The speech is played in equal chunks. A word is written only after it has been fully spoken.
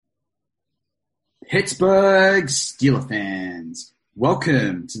Pittsburgh Steelers fans,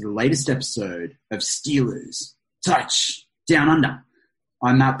 welcome to the latest episode of Steelers Touch Down Under.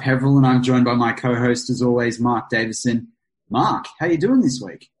 I'm Matt Peveril and I'm joined by my co-host as always, Mark Davison. Mark, how you doing this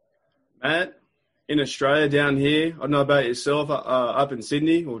week? Matt, in Australia down here, I don't know about yourself up in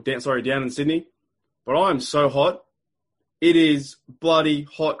Sydney, down in Sydney, but I'm so hot. It is bloody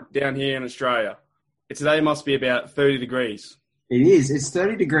hot down here in Australia. Today must be about 30 degrees. It is. It's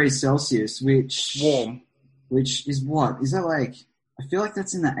 30 degrees Celsius, which... Warm. Which is what? Is that like... I feel like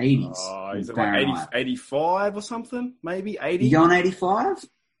that's in the 80s. Is it like 85 or something? Maybe 80? You going 85?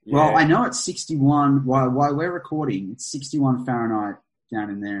 Yeah. Well, I know it's 61. While we're recording, it's 61 Fahrenheit down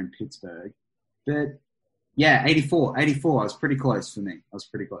in there in Pittsburgh. But, yeah, 84. 84. I was pretty close for me. I was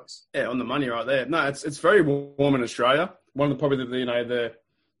pretty close. Yeah, on the money right there. No, it's very warm in Australia. One of the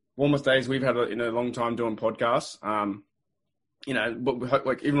warmest days we've had in a long time doing podcasts. But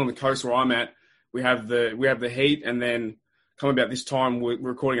like even on the coast where I'm at, we have the heat, and then come about this time we're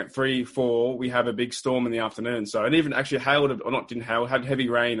recording at 3-4. We have a big storm in the afternoon. So it even actually had heavy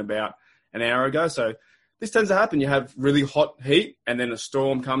rain about an hour ago. So this tends to happen. You have really hot heat, and then a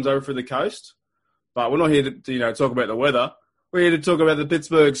storm comes over for the coast. But we're not here to talk about the weather. We're here to talk about the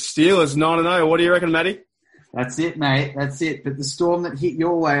Pittsburgh Steelers 9-0. What do you reckon, Matty? That's it, mate. That's it. But the storm that hit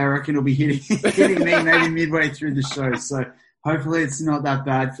your way, I reckon, will be hitting me maybe midway through the show. So hopefully it's not that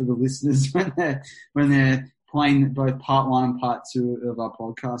bad for the listeners when they're playing both part one and part two of our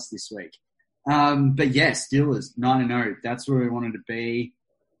podcast this week. But yeah, Steelers 9-0. That's where we wanted to be.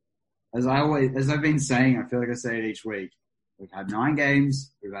 As I've been saying, I feel like I say it each week. We've had 9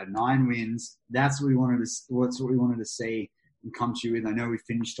 games. We've had 9 wins. That's what we wanted to see and come to you with. I know we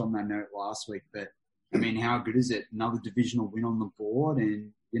finished on that note last week, but I mean, how good is it? Another divisional win on the board,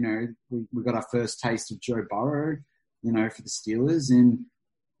 and we got our first taste of Joe Burrow, for the Steelers, and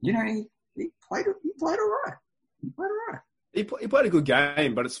he played all right. He played a good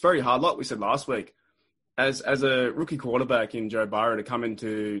game, but it's very hard, like we said last week, as a rookie quarterback in Joe Burrow to come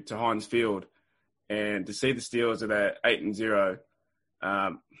into Heinz Field and to see the Steelers at 8-0.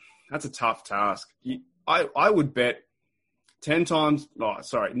 That's a tough task. I would bet 9 times out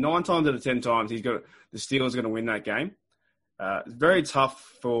of 10 times the Steelers are going to win that game. It's very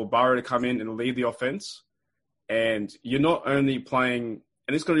tough for Burrow to come in and lead the offense. And you're not only playing,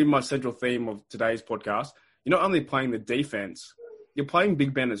 and this is going to be my central theme of today's podcast, you're not only playing the defense, you're playing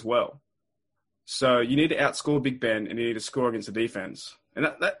Big Ben as well. So you need to outscore Big Ben and you need to score against the defense. And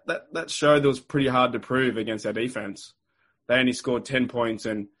that showed that was pretty hard to prove against our defense. They only scored 10 points,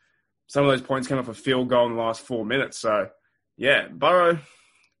 and some of those points came off a field goal in the last 4 minutes. So, yeah, Burrow,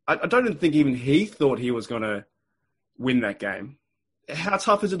 I don't even think even he thought he was going to win that game. How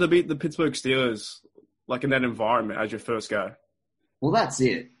tough is it to beat the Pittsburgh Steelers, like in that environment, as your first go? Well, that's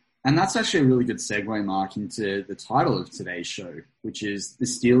it. And that's actually a really good segue, Mark, into the title of today's show, which is the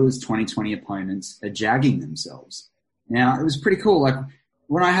Steelers' 2020 opponents are jagging themselves. Now, it was pretty cool. Like,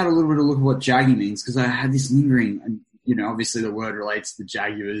 when I had a little bit of a look at what jagging means, because I had this lingering, and, obviously the word relates to the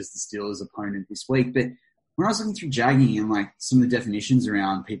Jaguars, the Steelers' opponent this week, but when I was looking through jagging and like some of the definitions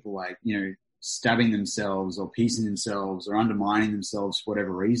around people like, stabbing themselves or piecing themselves or undermining themselves for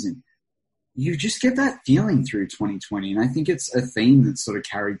whatever reason, you just get that feeling through 2020. And I think it's a theme that's sort of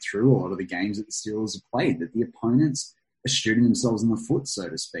carried through a lot of the games that the Steelers have played, that the opponents are shooting themselves in the foot, so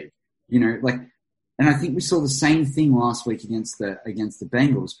to speak. And I think we saw the same thing last week against the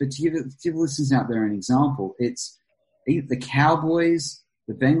Bengals. But to give listeners out there an example, it's the Cowboys,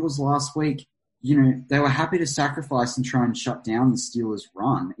 the Bengals last week. They were happy to sacrifice and try and shut down the Steelers'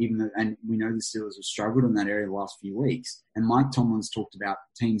 run, and we know the Steelers have struggled in that area the last few weeks. And Mike Tomlin's talked about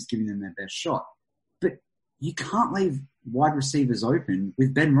teams giving them their best shot. But you can't leave wide receivers open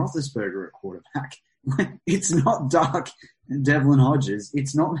with Ben Roethlisberger at quarterback. It's not Duck and Devlin Hodges.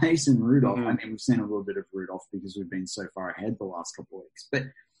 It's not Mason Rudolph. Mm-hmm. I mean, we've seen a little bit of Rudolph because we've been so far ahead the last couple of weeks. But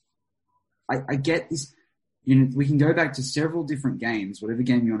I get this. We can go back to several different games, whatever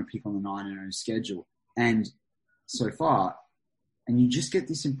game you want to pick on the 9-0 schedule, and so far, and you just get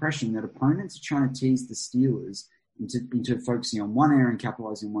this impression that opponents are trying to tease the Steelers into focusing on one area and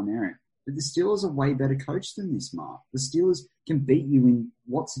capitalizing on one area. But the Steelers are way better coached than this, Mark. The Steelers can beat you in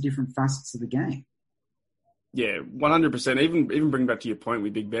lots of different facets of the game. Yeah, 100%. Even bring back to your point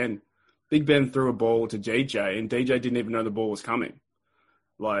with Big Ben. Big Ben threw a ball to DJ, and DJ didn't even know the ball was coming.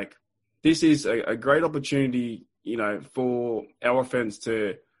 Like, this is a great opportunity, for our offense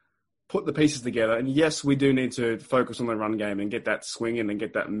to put the pieces together. And yes, we do need to focus on the run game and get that swinging and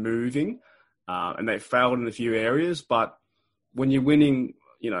get that moving. And they failed in a few areas. But when you're winning,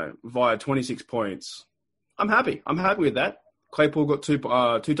 via 26 points, I'm happy. I'm happy with that. Claypool got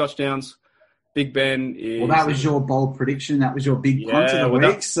two touchdowns. Big Ben is... Well, that was your bold prediction. That was your big punt of the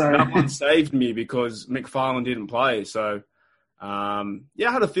week. That one saved me because McFarland didn't play. So, I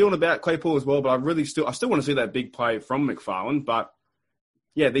had a feeling about Claypool as well, but I still want to see that big play from McFarland. But,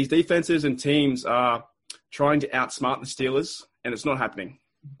 yeah, these defenses and teams are trying to outsmart the Steelers, and it's not happening.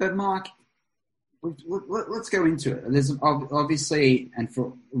 But, Mark, let's go into it. There's obviously, and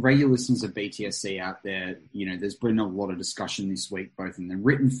for regular listeners of BTSC out there, there's been a lot of discussion this week, both in the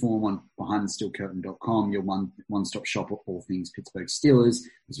written form on BehindTheSteelCurtain.com, your one-stop shop of all things Pittsburgh Steelers.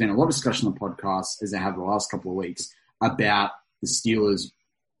 There's been a lot of discussion on the podcast, as there have the last couple of weeks, about the Steelers,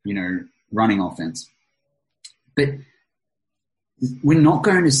 running offense. But we're not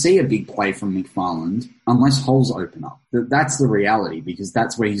going to see a big play from McFarland unless holes open up. That's the reality, because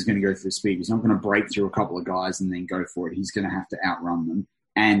that's where he's going to go through speed. He's not going to break through a couple of guys and then go for it. He's going to have to outrun them.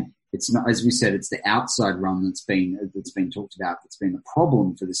 And it's not, as we said, it's the outside run that's been talked about, that's been the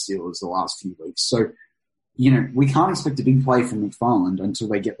problem for the Steelers the last few weeks. So, we can't expect a big play from McFarland until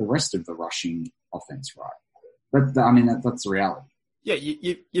they get the rest of the rushing offense right. That's the reality. Yeah,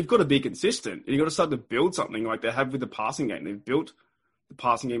 you've got to be consistent. You've got to start to build something like they have with the passing game. They've built the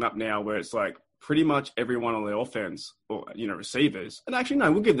passing game up now where it's like pretty much everyone on the offense or, receivers. And actually,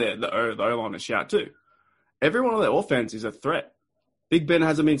 no, we'll give the O-line a shout too. Everyone on the offense is a threat. Big Ben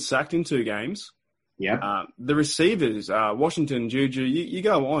hasn't been sacked in 2 games. Yeah. The receivers, Washington, Juju, you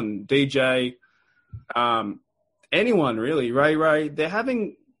go on, DJ, anyone really, Ray, they're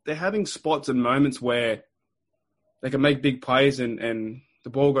having spots and moments where they can make big plays and the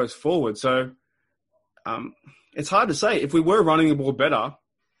ball goes forward. So it's hard to say. If we were running the ball better,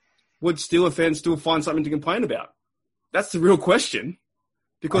 would Steelers fans still find something to complain about? That's the real question.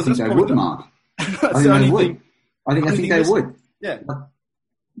 Because I think they would, Mark. I think they would. Yeah.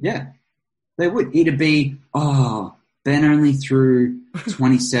 Yeah. They would. It'd be, Ben only threw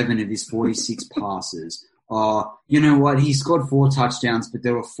 27 of his 46 passes. You know what? He scored 4 touchdowns, but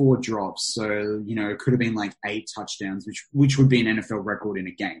there were 4 drops. So, it could have been like 8 touchdowns, which would be an NFL record in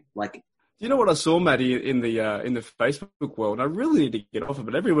a game. Like, you know what I saw, Matty, in the Facebook world? And I really need to get off of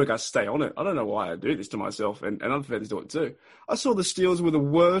it. Every week I stay on it. I don't know why I do this to myself, and other fans do it too. I saw the Steelers were the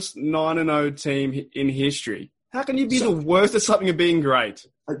worst 9-0 team in history. How can you be the worst at something and being great?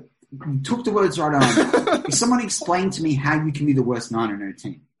 Took the words right on. If someone explained to me how you can be the worst 9-0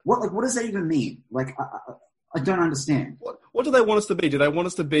 team. What does that even mean? Like, I don't understand. What do they want us to be? Do they want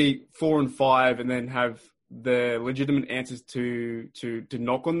us to be 4-5 and then have the legitimate answers to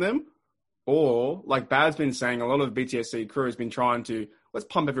knock on them? Or, like Bad's been saying, a lot of the BTSC crew has been trying to, let's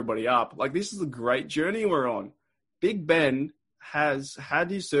pump everybody up. Like, this is a great journey we're on. Big Ben has had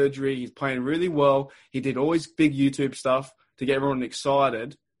his surgery. He's playing really well. He did all his big YouTube stuff to get everyone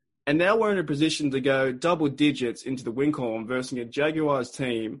excited. And now we're in a position to go double digits into the win column versus a Jaguars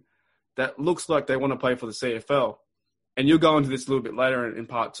team that looks like they want to play for the CFL. And you'll go into this a little bit later in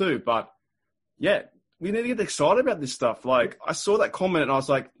part 2. But, yeah, we need to get excited about this stuff. Like, I saw that comment and I was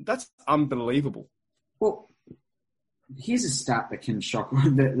like, that's unbelievable. Well, here's a stat that can shock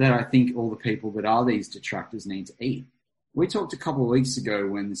that I think all the people that are these detractors need to eat. We talked a couple of weeks ago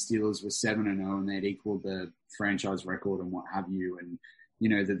when the Steelers were 7-0 and they'd equaled the franchise record and what have you. And,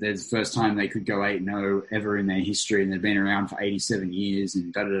 that there's the first time they could go 8-0 ever in their history, and they've been around for 87 years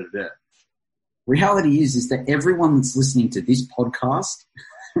and da-da-da-da. Reality is that everyone that's listening to this podcast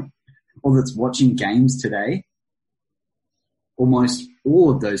or that's watching games today, almost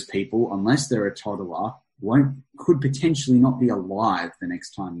all of those people, unless they're a toddler, could potentially not be alive the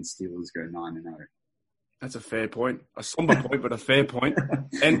next time the Steelers go 9-0. That's a fair point. A somber point, but a fair point.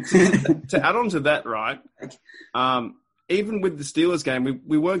 And to add on to that, right, even with the Steelers game,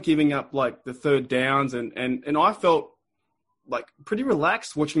 we weren't giving up like the third downs, and I felt like pretty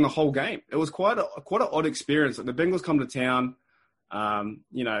relaxed watching the whole game. It was quite an odd experience. Like, the Bengals come to town,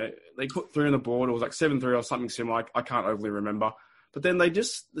 they put 3 on the board. It was like 7-3 or something similar. I can't overly remember. But then the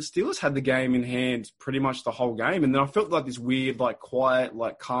Steelers had the game in hand pretty much the whole game, and then I felt like this weird, like quiet,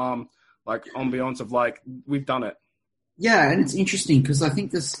 like calm, like ambiance of like, we've done it. Yeah, and it's interesting because I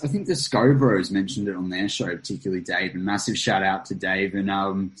think the Scobros mentioned it on their show, particularly Dave, and massive shout out to Dave.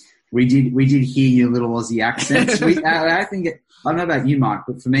 And we did hear your little Aussie accents. I don't know about you, Mark,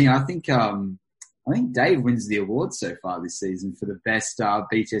 but for me, I think Dave wins the award so far this season for the best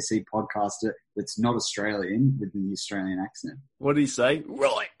BTSC podcaster that's not Australian with the Australian accent. What did he say?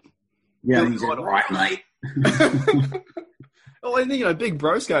 Right. Yeah, he said, right, mate. Oh, and Big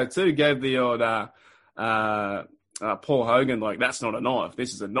Brosco too gave the old Paul Hogan, like, that's not a knife.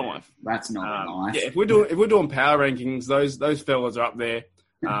 This is a knife. That's not a knife. Yeah, if we're doing power rankings, those fellas are up there.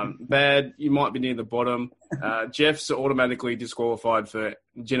 Bad, you might be near the bottom. Jeff's automatically disqualified for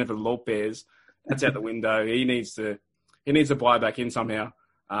Jennifer Lopez. that's out the window. He needs to buy back in somehow.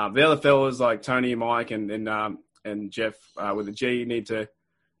 The other fellas like Tony and Mike and Jeff with a G need to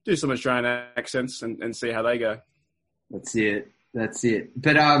do some Australian accents and see how they go. That's it.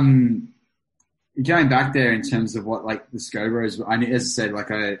 But going back there in terms of what like the Scobros, as I said, like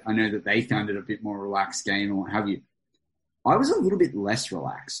I know that they found it a bit more relaxed game or what have you. I was a little bit less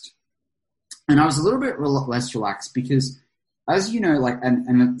relaxed, and I was a little bit less relaxed because, as you know, like and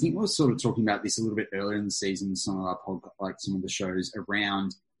I think we were sort of talking about this a little bit earlier in the season, some of our some of the shows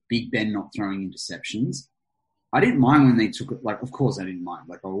around Big Ben not throwing interceptions. I didn't mind when they took it. Like, of course, I didn't mind.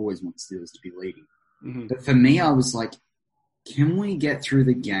 Like, I always want Steelers to be leading. Mm-hmm. But for me, I was like, can we get through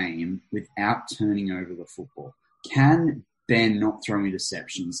the game without turning over the football? Can Ben not throw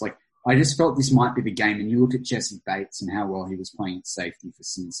interceptions? Like, I just felt this might be the game. And you look at Jesse Bates and how well he was playing at safety for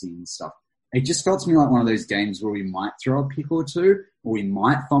Cincy and stuff. It just felt to me like one of those games where we might throw a pick or two, or we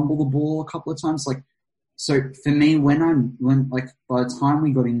might fumble the ball a couple of times. Like, so for me, by the time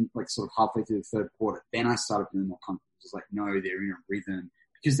we got in, like sort of halfway through the third quarter, then I started feeling more comfortable. It was like, no, they're in a rhythm.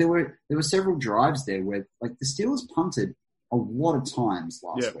 Because there were several drives there where like the Steelers punted a lot of times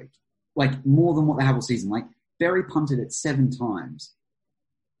last week. Like more than what they have all season. Like Berry punted it 7 times.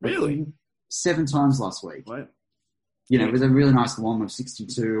 Really? 7 times last week. Right. You know, with a really nice long of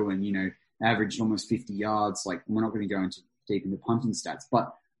 62 and, you know, averaged almost 50 yards. Like we're not going to go deep into punting stats,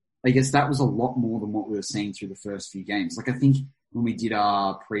 but I guess that was a lot more than what we were seeing through the first few games. Like I think when we did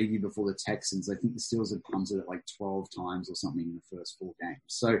our preview before the Texans, I think the Steelers had punted it like 12 times or something in the first 4 games.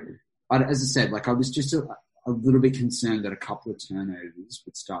 So as I said, like I was just a little bit concerned that a couple of turnovers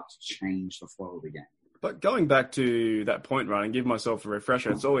would start to change the flow of the game. But going back to that point, Ryan, and give myself a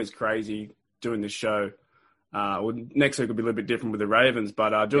refresher, it's always crazy doing this show. Next week will be a little bit different with the Ravens, but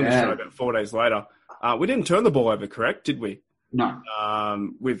doing the show about 4 days later, we didn't turn the ball over, correct? Did we? No.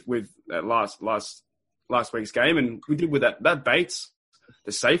 With that last week's game, and we did with that Bates,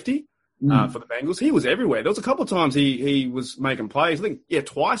 the safety for the Bengals. He was everywhere. There was a couple of times he was making plays. I think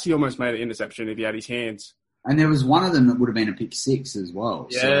twice he almost made an interception if he had his hands. And there was one of them that would have been a pick 6 as well.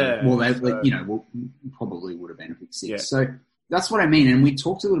 Yeah. So, probably would have been a pick 6. Yeah. So that's what I mean. And we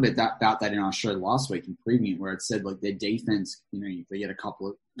talked a little bit about that in our show last week in preview, where it said like their defense, you know, if they get a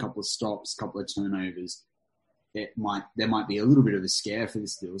couple of stops, a couple of turnovers, there might be a little bit of a scare for the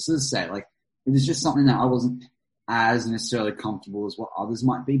Steelers. So to say, like, it was just something that I wasn't as necessarily comfortable as what others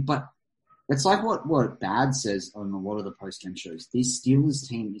might be. But it's like what Bad says on a lot of the post-game shows. This Steelers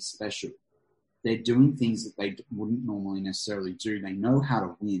team is special. They're doing things that they wouldn't normally necessarily do. They know how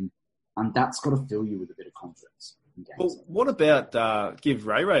to win, and that's got to fill you with a bit of confidence. Well, what about give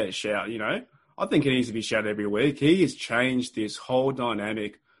Ray Ray a shout, you know? I think he needs to be shouted every week. He has changed this whole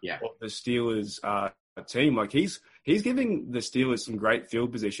dynamic of the Steelers team. Like he's giving the Steelers some great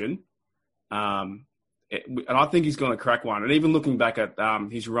field position, and I think he's going to crack one. And even looking back at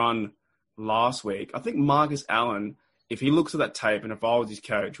his run last week, I think Marcus Allen, if he looks at that tape, and if I was his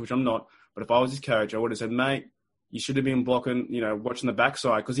coach, which I'm not, but if I was his coach, I would have said, mate, you should have been blocking, you know, watching the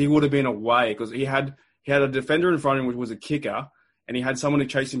backside, because he would have been away, because he had a defender in front of him, which was a kicker, and he had someone to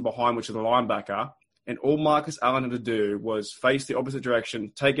chase him behind, which was a linebacker. And all Marcus Allen had to do was face the opposite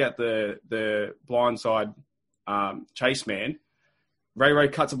direction, take out the blindside chase man. Ray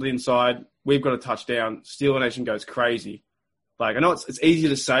cuts up the inside. We've got a touchdown. Steeler Nation goes crazy. Like, I know it's easy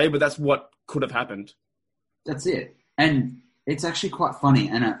to say, but that's what could have happened. That's it. And it's actually quite funny.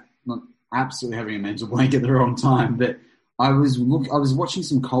 And I'm absolutely having a mental blank at the wrong time, but I was watching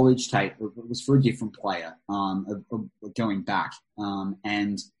some college tape. It was for a different player going back,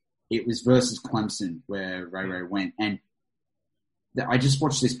 and it was versus Clemson where Ray went. And I just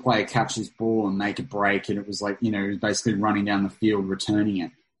watched this player catch this ball and make a break, and it was like, you know, he was basically running down the field, returning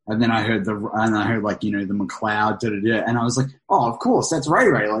it. And then I heard like, you know, the McLeod, da-da-da. And I was like, oh, of course, that's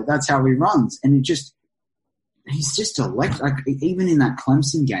Ray. Like, that's how he runs. And he's just electric. Like, even in that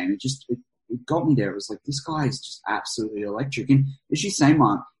Clemson game, it got me there. It was like, this guy is just absolutely electric. And as you say,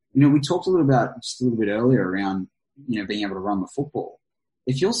 Mark, you know, we talked a little bit earlier around, you know, being able to run the football.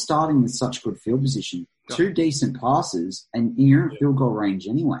 If you're starting with such good field position, 2 decent passes, and you're in field goal range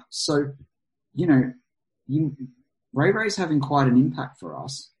anyway. So, you know, Ray's having quite an impact for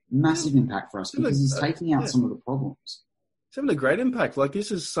us, massive impact for us, because he's taking out some of the problems. It's having a great impact. Like,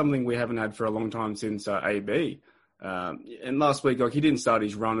 this is something we haven't had for a long time since AB. And last week, like, he didn't start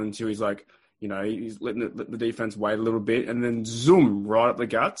his run until he's like, you know, he's letting the defense wait a little bit, and then zoom right up the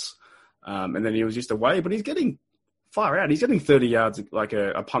guts. And then he was just away, but he's getting far out. He's getting 30 yards, like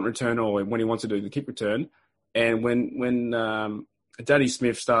a punt return, or when he wants to do the kick return. And when Daddy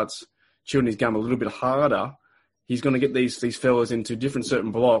Smith starts chewing his gum a little bit harder, he's going to get these fellas into different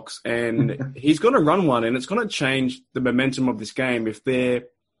certain blocks, and he's going to run one, and it's going to change the momentum of this game. If they're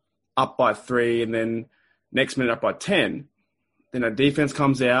up by 3 and then next minute up by 10, then a defense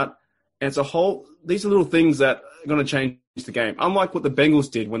comes out, and it's these are little things that are going to change the game. Unlike what the Bengals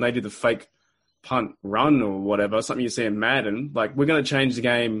did when they did the fake punt run or whatever, something you see in Madden, like we're going to change the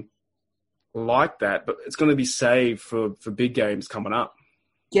game like that, but it's going to be saved for big games coming up.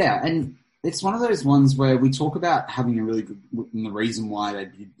 Yeah, and it's one of those ones where we talk about having a really good, and the reason why they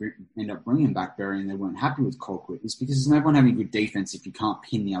end up bringing back Berry and they weren't happy with Colquitt is because there's no point having good defense if you can't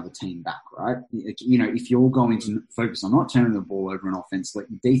pin the other team back, right? You know, if you're going to focus on not turning the ball over in offense, let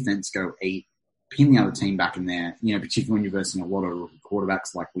your defense go eat, pin the other team back in there, you know, particularly when you're versing a lot of rookie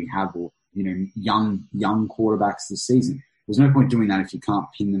quarterbacks like we have, or, you know, young quarterbacks this season. There's no point doing that if you can't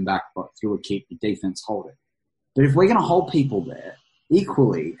pin them back but through a kick, your defense hold it. But if we're going to hold people there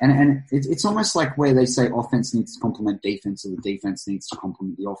equally, and it's almost like where they say offense needs to complement defense, or the defense needs to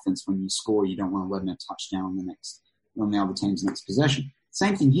complement the offense. When you score, you don't want to let them a touchdown on the other team's next possession.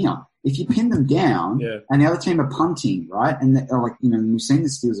 Same thing here. If you pin them down and the other team are punting, right, and they're like, you know, we've seen the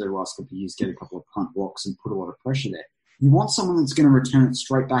Steelers over the last couple of years get a couple of punt blocks and put a lot of pressure there. You want someone that's going to return it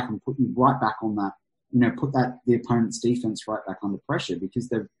straight back and put you right back on that, you know, put the opponent's defense right back under pressure, because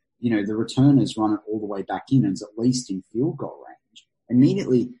the returners run it all the way back in and it's at least in field goal range.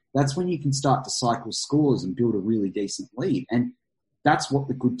 Immediately, that's when you can start to cycle scores and build a really decent lead. And that's what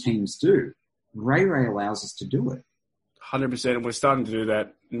the good teams do. Ray allows us to do it. 100%. And we're starting to do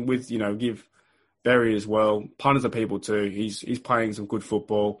that with, you know, give Berry as well. Punters are people too. He's playing some good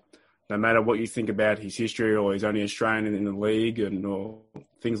football. No matter what you think about his history, or he's only Australian in the league or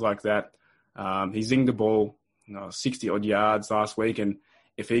things like that. He zinged the ball 60-odd yards last week. And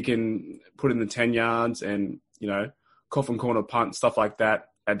if he can put in the 10 yards and, you know, coffin corner punt, stuff like that,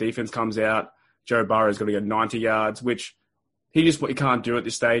 our defense comes out, Joe Burrow's got to get 90 yards, which he can't do at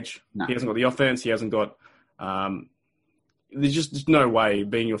this stage. No. He hasn't got the offense. He hasn't got there's just no way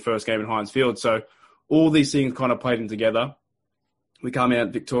being your first game in Heinz Field. So all these things kind of played in together. We come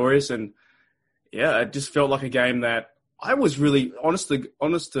out victorious, and yeah, it just felt like a game that I was really honest to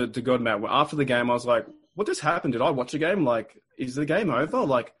God, Matt. After the game, I was like, what just happened? Did I watch a game? Like, is the game over?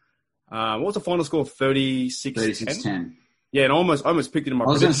 Like, what was the final score? 36-10? Yeah, and I almost picked it in my prediction.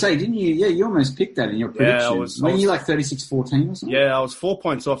 I was going to say, didn't you? Yeah, you almost picked that in your prediction. Weren't you like 36-14 or something? Yeah, I was 4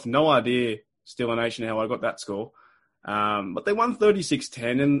 points off. No idea, Steeler Nation, how I got that score. But they won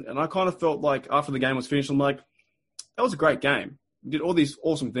 36-10, and I kind of felt like after the game was finished, I'm like, that was a great game. We did all these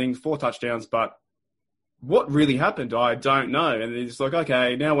awesome things, 4 touchdowns, but what really happened, I don't know. And it's like,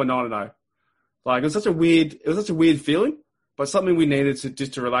 okay, now we're 9-0. Like, it was such a weird feeling, but something we needed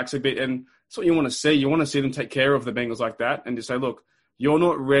to relax a bit. And that's what you want to see. You want to see them take care of the Bengals like that and just say, look, you're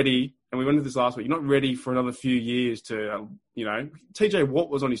not ready. And we went into this last week. You're not ready for another few years to, TJ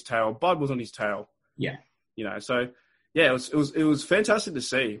Watt was on his tail. Bud was on his tail. Yeah. So yeah, it was fantastic to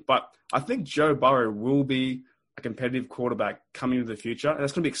see. But I think Joe Burrow will be a competitive quarterback coming into the future. And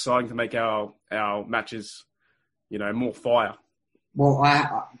it's going to be exciting to make our matches, more fire. Well,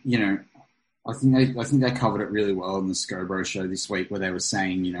 I think they covered it really well in the Scobro show this week, where they were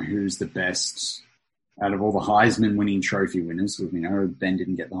saying, who's the best out of all the Heisman winning trophy winners, because we know Ben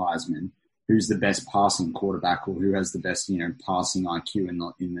didn't get the Heisman. Who's the best passing quarterback, or who has the best, passing IQ in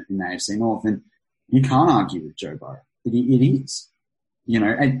the AFC North? And you can't argue with Joe Burrow. It is,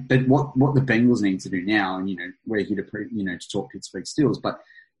 but what the Bengals need to do now, and, we're here to talk Pittsburgh Steelers, but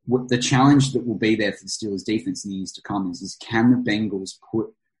what the challenge that will be there for the Steelers defense in the years to come is can the Bengals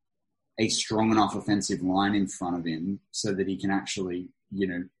put a strong enough offensive line in front of him so that he can actually,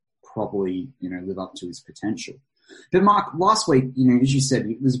 properly, live up to his potential. But Mark, last week, as you said,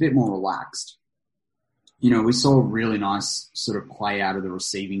 it was a bit more relaxed. We saw a really nice sort of play out of the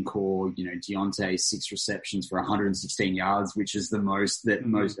receiving core. Deontay, 6 receptions for 116 yards, which is the most, I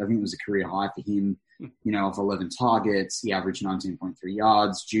think it was a career high for him, off 11 targets. He averaged 19.3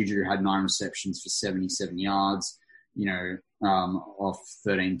 yards. Juju had 9 receptions for 77 yards, off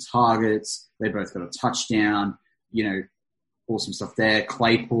 13 targets. They both got a touchdown, awesome stuff there.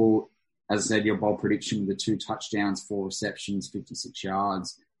 Claypool, as I said, your bold prediction with the 2 touchdowns, 4 receptions, 56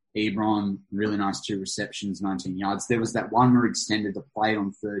 yards. Ebron, really nice 2 receptions, 19 yards. There was that one where he extended the play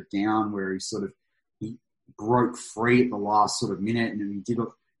on 3rd down where he broke free at the last sort of minute, and it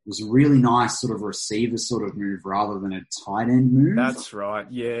was a really nice sort of receiver sort of move rather than a tight end move. That's right,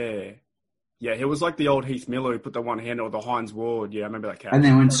 yeah. Yeah, it was like the old Heath Miller who put the one hand or the Hines Ward. Yeah, I remember that catch. And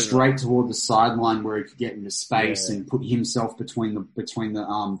then went straight toward the sideline where he could get into space and put himself between the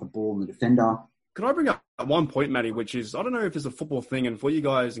ball and the defender. Could I bring up one point, Matty, which is, I don't know if it's a football thing, and for you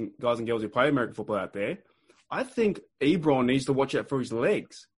guys and girls who play American football out there, I think Ebron needs to watch out for his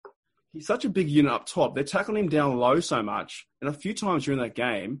legs. He's such a big unit up top. They're tackling him down low so much. And a few times during that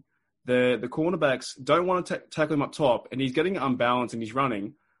game, the cornerbacks don't want to tackle him up top, and he's getting unbalanced and he's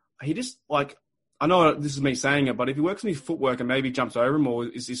running. He just, like, I know this is me saying it, but if he works on his footwork and maybe jumps over him or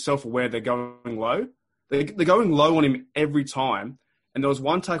is self-aware they're going low, they're going low on him every time. And there was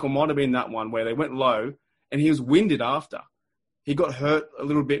one tackle, might have been that one, where they went low and he was winded after. He got hurt a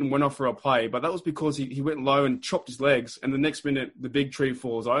little bit and went off for a play, but that was because he went low and chopped his legs, and the next minute the big tree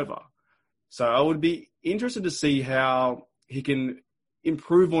falls over. So I would be interested to see how he can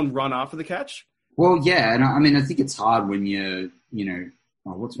improve on run after the catch. Well, yeah, and I mean, I think it's hard when you're,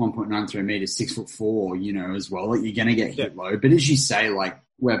 what's 1.93 meters, 6'4", as well, like you're going to get hit low. But as you say, like,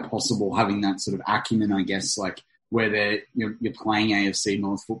 where possible, having that sort of acumen, I guess, like where you're playing AFC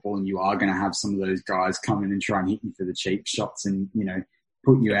North football and you are going to have some of those guys come in and try and hit you for the cheap shots and,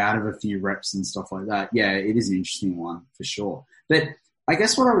 put you out of a few reps and stuff like that. Yeah, it is an interesting one for sure. But I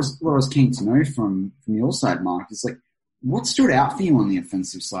guess what I was keen to know from your side, Mark, is like, what stood out for you on the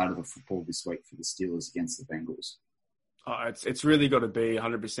offensive side of the football this week for the Steelers against the Bengals? It's really got to be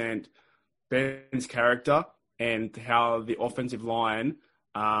 100% Ben's character and how the offensive line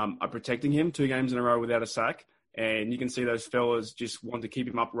are protecting him 2 games in a row without a sack. And you can see those fellas just want to keep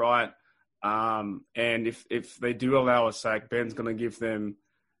him upright. And if they do allow a sack, Ben's going to give them,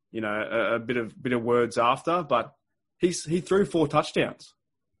 a bit of words after. But he threw 4 touchdowns.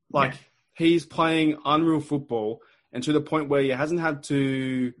 He's playing unreal football, and to the point where he hasn't had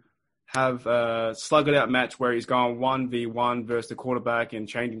to have a slug-it-out match where he's going 1v1 versus the quarterback and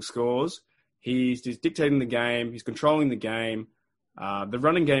changing scores. He's just dictating the game. He's controlling the game. The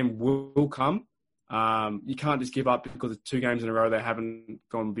running game will come. You can't just give up because it's 2 games in a row they haven't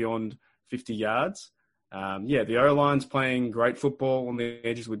gone beyond 50 yards. The O-line's playing great football on the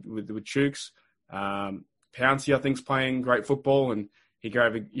edges with Chooks. Pouncey, I think, is playing great football. And if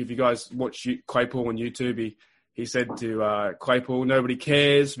you guys watch Claypool on YouTube, he said to Claypool, nobody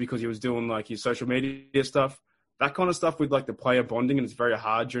cares, because he was doing like his social media stuff. That kind of stuff with like the player bonding, and it's very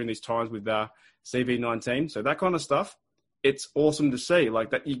hard during these times with CV19. So that kind of stuff, it's awesome to see.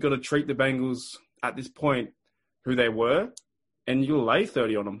 Like that, you've got to treat the Bengals at this point who they were, and you'll lay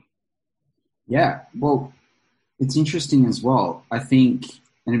 30 on them. Yeah, well, it's interesting as well. I think,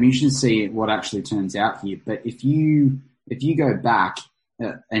 and I'm interested to see what actually turns out here. But if you go back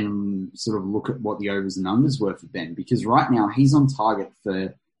and sort of look at what the overs and unders were for Ben, because right now he's on target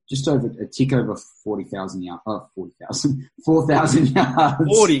for just over a tick over 40,000 yards. 4,000 yards.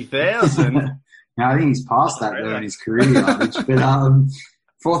 40,000. Now I think he's passed that though in his career yardage. But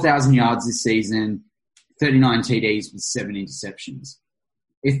 4,000 yards this season, 39 TDs with 7 interceptions.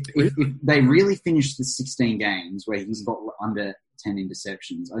 If they really finish the 16 games where he's got under 10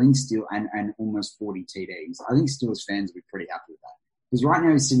 interceptions, I think still and almost 40 TDs, I think Steelers fans will be pretty happy with that. Because right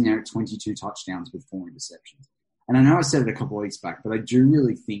now he's sitting there at 22 touchdowns with 4 interceptions. And I know I said it a couple of weeks back, but I do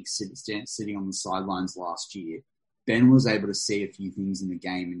really think sitting on the sidelines last year, Ben was able to see a few things in the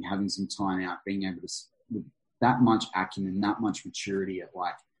game and having some time out, being able to, with that much acumen, that much maturity at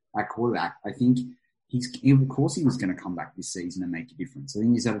quarterback, I think of course he was going to come back this season and make a difference. I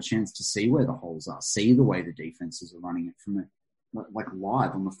think he's had a chance to see where the holes are, see the way the defenses are running it from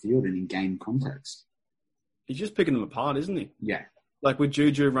live on the field and in game context. He's just picking them apart, isn't he? Yeah. Like with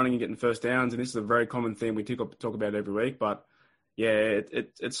Juju running and getting first downs, and this is a very common theme we talk about every week, but yeah,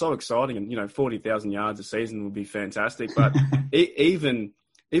 it's so exciting. And, 40,000 yards a season would be fantastic. But even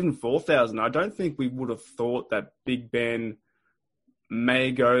 4,000, I don't think we would have thought that Big Ben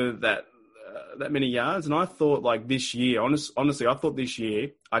may go that many yards. And I thought like this year, honestly, I thought this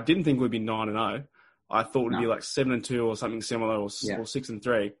year, I didn't think we'd be 9-0. I thought we'd be like 7-2 or something similar, or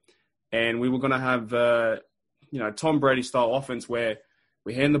 6-3. And we were going to have, Tom Brady style offense where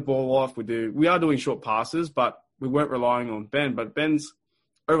we hand the ball off. We are doing short passes, but we weren't relying on Ben. But Ben's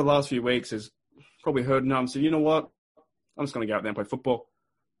over the last few weeks has probably heard enough and said, you know what? I'm just going to go out there and play football.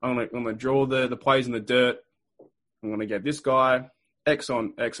 I'm going to draw the plays in the dirt. I'm going to get this guy X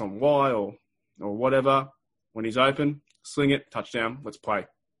on Y or whatever. When he's open, sling it, touchdown, let's play.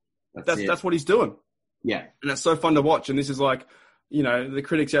 That's what he's doing. Yeah. And that's so fun to watch. And this is like, the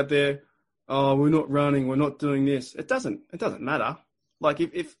critics out there, oh, we're not running, we're not doing this. It doesn't matter. Like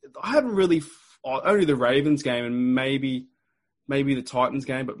if I haven't really, only the Ravens game and maybe the Titans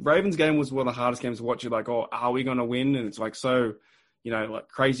game, but Ravens game was one of the hardest games to watch. You're like, oh, are we going to win? And it's like so, like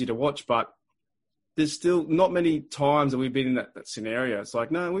crazy to watch, but there's still not many times that we've been in that scenario. It's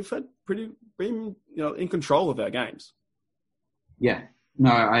like, no, we've had been in control of our games. Yeah.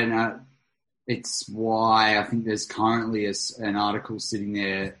 No, It's why I think there's currently an article sitting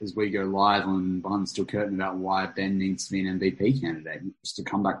there as we go live on Behind the Steel Curtain about why Ben needs to be an MVP candidate, just a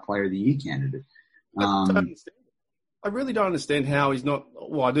comeback player of the year candidate. I really don't understand how he's not.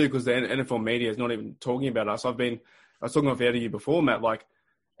 Well, I do, because the NFL media is not even talking about us. I was talking off air to you before, Matt. Like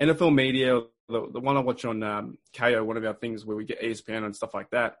NFL media, the one I watch on KO, one of our things where we get ESPN and stuff like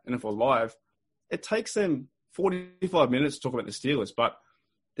that, NFL Live. It takes them 45 minutes to talk about the Steelers, but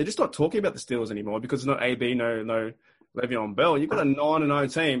they're just not talking about the Steelers anymore because there's no AB, no Le'Veon Bell. You've got a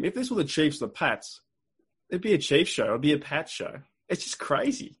 9-0 team. If this were the Chiefs or the Pats, it'd be a Chiefs show. It'd be a Pats show. It's just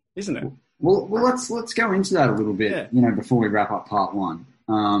crazy, isn't it? Well, let's go into that a little bit, before we wrap up part one.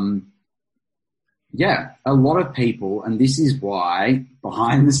 A lot of people, and this is why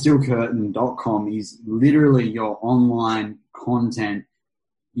BehindTheSteelCurtain.com is literally your online content,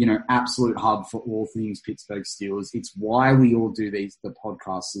 absolute hub for all things Pittsburgh Steelers. It's why we all do the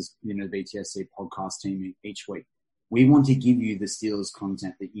podcasts as, the BTSC podcast team each week. We want to give you the Steelers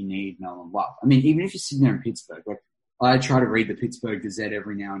content that you need, know, and love. I mean, even if you're sitting there in Pittsburgh, like, I try to read the Pittsburgh Gazette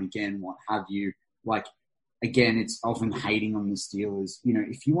every now and again, what have you. Like, again, it's often hating on the Steelers.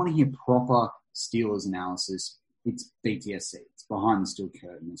 If you want to hear proper Steelers analysis, it's BTSC. It's Behind the Steel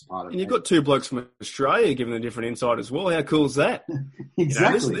Curtain. It's part of it. And you've got two blokes from Australia giving a different insight as well. How cool is that?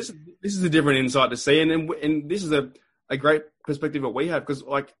 Exactly. This is a different insight to see. And this is a great perspective that we have, because,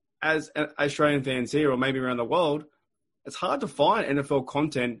 like, as Australian fans here or maybe around the world, it's hard to find NFL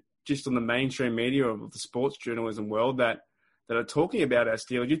content just on the mainstream media of the sports journalism world that are talking about our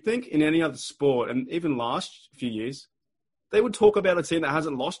Steelers. You'd think in any other sport, and even last few years, they would talk about a team that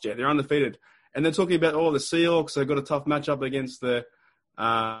hasn't lost yet. They're undefeated. And they're talking about, the Seahawks, they've got a tough matchup against the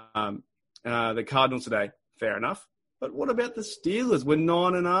Cardinals today. Fair enough. But what about the Steelers? We're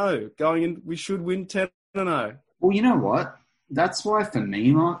 9-0. Going in, we should win 10-0. Well, you know what? That's why for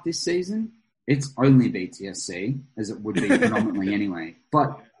me, Mark, this season, it's only BTSC, as it would be predominantly anyway.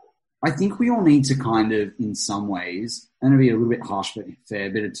 But I think we all need to kind of, in some ways, and it'll be a little bit harsh but fair, a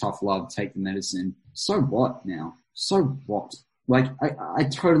bit of tough love, take the medicine. So what now? So what? Like, I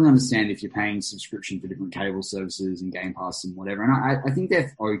totally understand if you're paying subscription for different cable services and Game Pass and whatever, and I think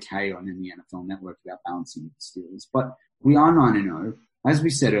they're okay on in the NFL Network about balancing the Steelers. But we are 9-0. As we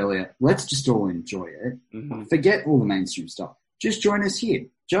said earlier, let's just all enjoy it. Mm-hmm. Forget all the mainstream stuff. Just join us here.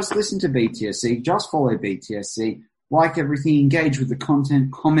 Just listen to BTSC. Just follow BTSC. Like everything. Engage with the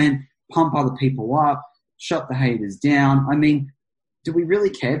content. Comment. Pump other people up. Shut the haters down. I mean, do we really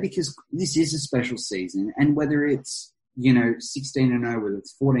care? Because this is a special season, and whether it's 16-0, whether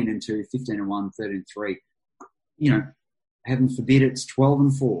it's 14-2, 15-1, 13-3, heaven forbid it's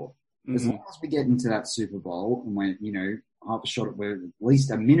 12-4. Mm-hmm. As long as we get into that Super Bowl and we're, half a shot at where at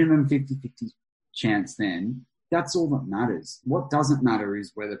least a minimum 50-50 chance, then that's all that matters. What doesn't matter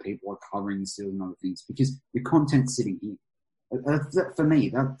is whether people are covering the Steelers and other things, because the content's sitting here. For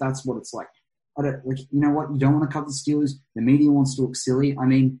me, that's what it's like. I don't, like, you know what? You don't want to cover the Steelers. The media wants to look silly. I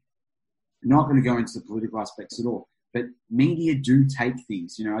mean, I'm not going to go into the political aspects at all, but media do take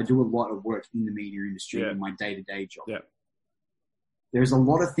things. I do a lot of work in the media industry in my day-to-day job. Yeah. There's a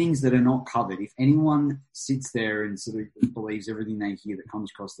lot of things that are not covered. If anyone sits there and sort of believes everything they hear that comes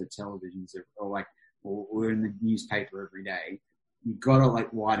across their televisions or in the newspaper every day, you've got to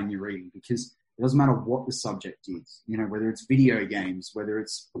widen your reading, because it doesn't matter what the subject is. Whether it's video games, whether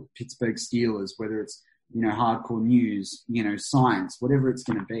it's Pittsburgh Steelers, whether it's hardcore news, science, whatever it's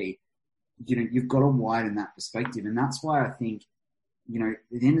going to be. You've got to widen that perspective. And that's why I think, at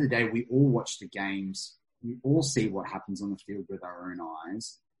the end of the day, we all watch the games. We all see what happens on the field with our own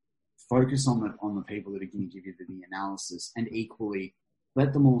eyes. Focus on the people that are going to give you the analysis, and equally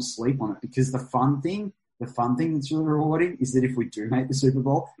let them all sleep on it. Because the fun thing that's really rewarding is that if we do make the Super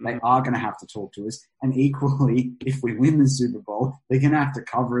Bowl, they are going to have to talk to us. And equally, if we win the Super Bowl, they're going to have to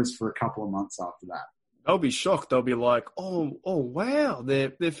cover us for a couple of months after that. They'll be shocked. They'll be like, oh wow, they're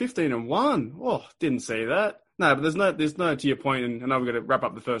 15-1. Oh, didn't see that. No, but there's no to your point, and I know we're going to wrap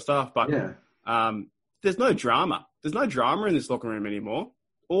up the first half, but there's no drama. There's no drama in this locker room anymore.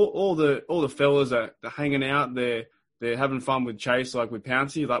 All the fellas are hanging out. They're having fun with Chase, like with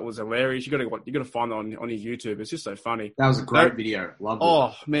Pouncey. That was hilarious. You got to find that on his YouTube. It's just so funny. That was a great video. Loved it.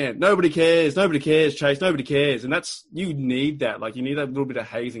 Oh man, nobody cares, Chase. Nobody cares, and you need that. Like, you need that little bit of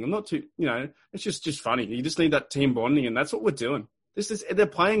hazing. I'm not too, it's just funny. You just need that team bonding, and that's what we're doing. They're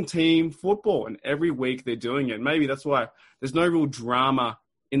playing team football, and every week they're doing it. Maybe that's why there's no real drama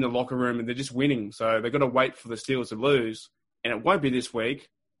in the locker room, and they're just winning. So they've got to wait for the Steelers to lose, and it won't be this week,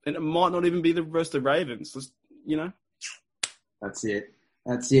 and it might not even be the rest of the Ravens. That's it.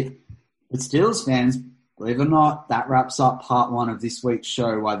 But Steelers fans, Believe it or not, that wraps up part 1 of this week's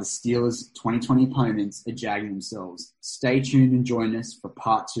show, why the Steelers' 2020 opponents are jagging themselves. Stay tuned and join us for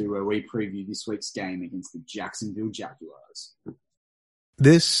part 2, where we preview this week's game against the Jacksonville Jaguars.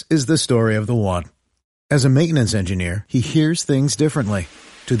 This is the story of the one. As a maintenance engineer, he hears things differently.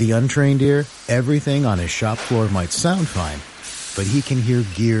 To the untrained ear, everything on his shop floor might sound fine, but he can hear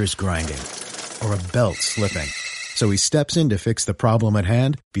gears grinding or a belt slipping. So he steps in to fix the problem at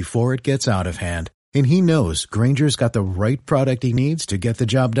hand before it gets out of hand. And he knows Grainger's got the right product he needs to get the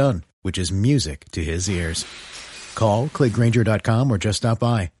job done, which is music to his ears. Call, click Grainger.com, or just stop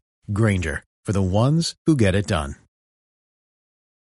by. Grainger, for the ones who get it done.